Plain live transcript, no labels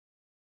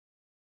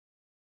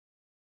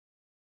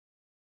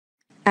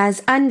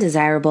As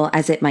undesirable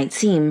as it might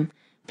seem,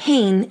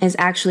 pain is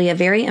actually a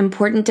very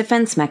important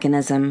defense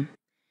mechanism.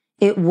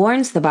 It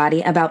warns the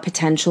body about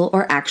potential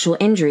or actual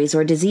injuries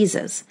or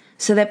diseases,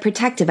 so that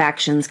protective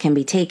actions can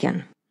be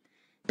taken.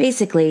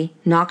 Basically,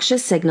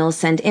 noxious signals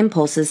send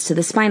impulses to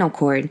the spinal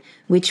cord,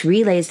 which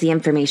relays the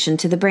information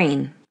to the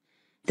brain.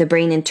 The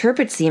brain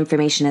interprets the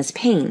information as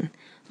pain,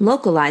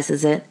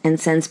 localizes it, and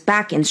sends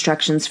back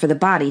instructions for the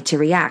body to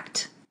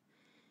react.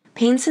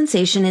 Pain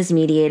sensation is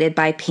mediated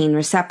by pain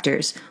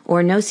receptors,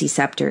 or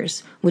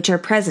nociceptors, which are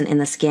present in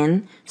the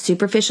skin,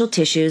 superficial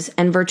tissues,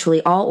 and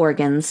virtually all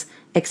organs,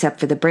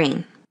 except for the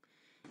brain.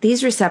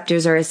 These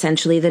receptors are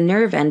essentially the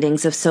nerve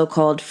endings of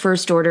so-called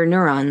first-order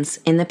neurons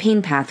in the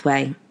pain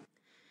pathway.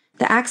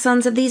 The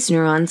axons of these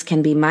neurons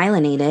can be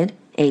myelinated,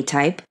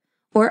 A-type,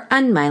 or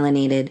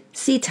unmyelinated,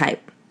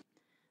 C-type.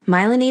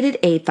 Myelinated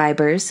A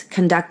fibers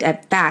conduct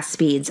at fast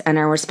speeds and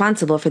are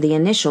responsible for the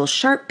initial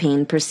sharp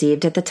pain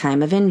perceived at the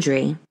time of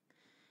injury.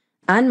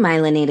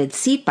 Unmyelinated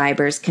C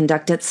fibers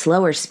conduct at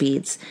slower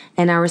speeds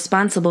and are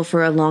responsible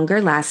for a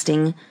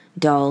longer-lasting,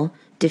 dull,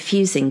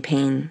 diffusing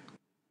pain.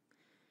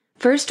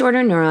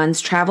 First-order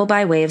neurons travel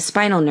by way of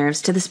spinal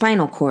nerves to the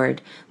spinal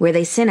cord, where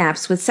they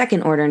synapse with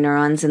second-order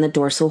neurons in the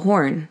dorsal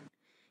horn.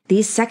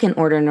 These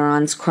second-order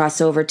neurons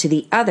cross over to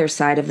the other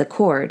side of the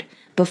cord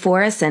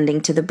before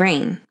ascending to the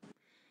brain.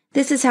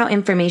 This is how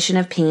information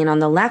of pain on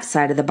the left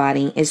side of the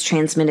body is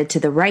transmitted to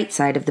the right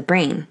side of the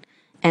brain,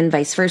 and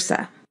vice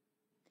versa.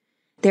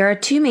 There are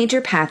two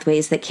major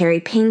pathways that carry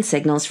pain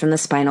signals from the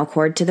spinal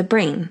cord to the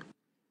brain.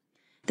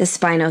 The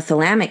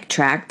spinothalamic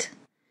tract.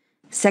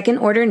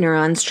 Second-order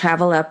neurons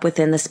travel up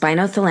within the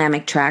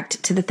spinothalamic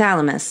tract to the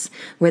thalamus,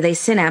 where they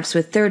synapse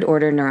with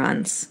third-order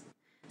neurons.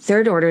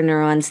 Third-order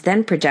neurons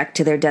then project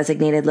to their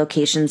designated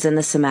locations in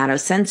the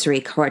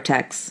somatosensory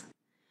cortex.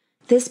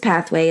 This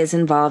pathway is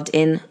involved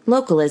in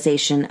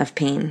localization of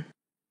pain.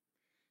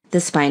 The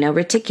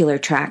spino-reticular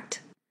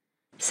tract.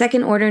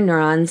 Second-order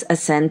neurons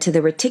ascend to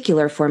the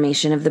reticular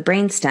formation of the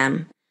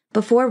brainstem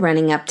before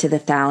running up to the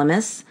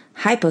thalamus,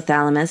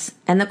 hypothalamus,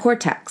 and the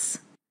cortex.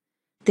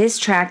 This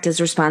tract is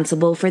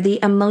responsible for the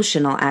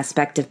emotional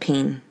aspect of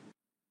pain.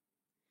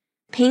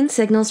 Pain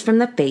signals from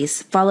the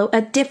face follow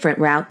a different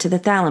route to the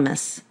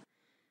thalamus.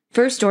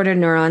 First-order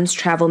neurons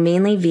travel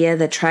mainly via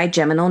the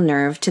trigeminal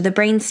nerve to the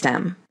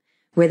brainstem,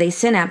 where they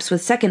synapse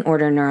with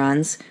second-order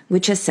neurons,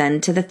 which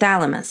ascend to the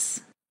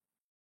thalamus.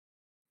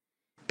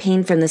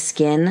 Pain from the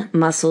skin,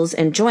 muscles,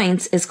 and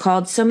joints is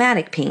called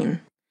somatic pain,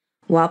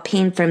 while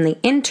pain from the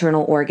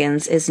internal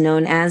organs is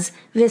known as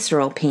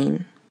visceral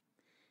pain.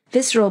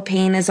 Visceral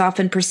pain is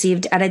often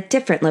perceived at a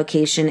different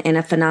location in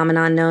a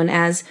phenomenon known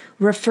as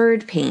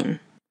referred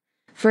pain.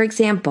 For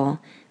example,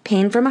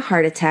 pain from a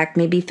heart attack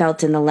may be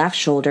felt in the left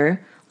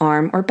shoulder,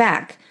 arm, or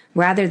back,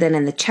 rather than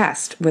in the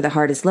chest, where the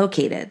heart is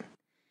located.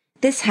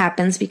 This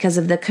happens because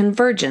of the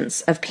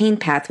convergence of pain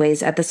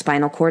pathways at the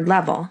spinal cord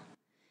level.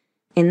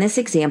 In this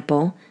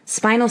example,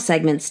 spinal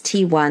segments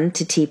T1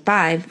 to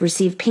T5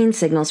 receive pain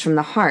signals from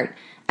the heart,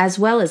 as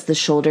well as the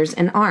shoulders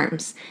and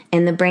arms,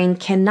 and the brain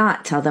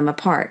cannot tell them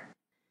apart.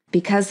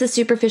 Because the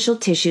superficial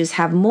tissues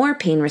have more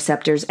pain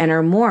receptors and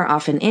are more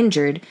often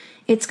injured,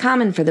 it's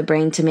common for the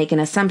brain to make an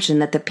assumption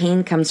that the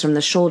pain comes from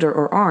the shoulder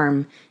or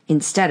arm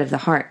instead of the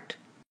heart.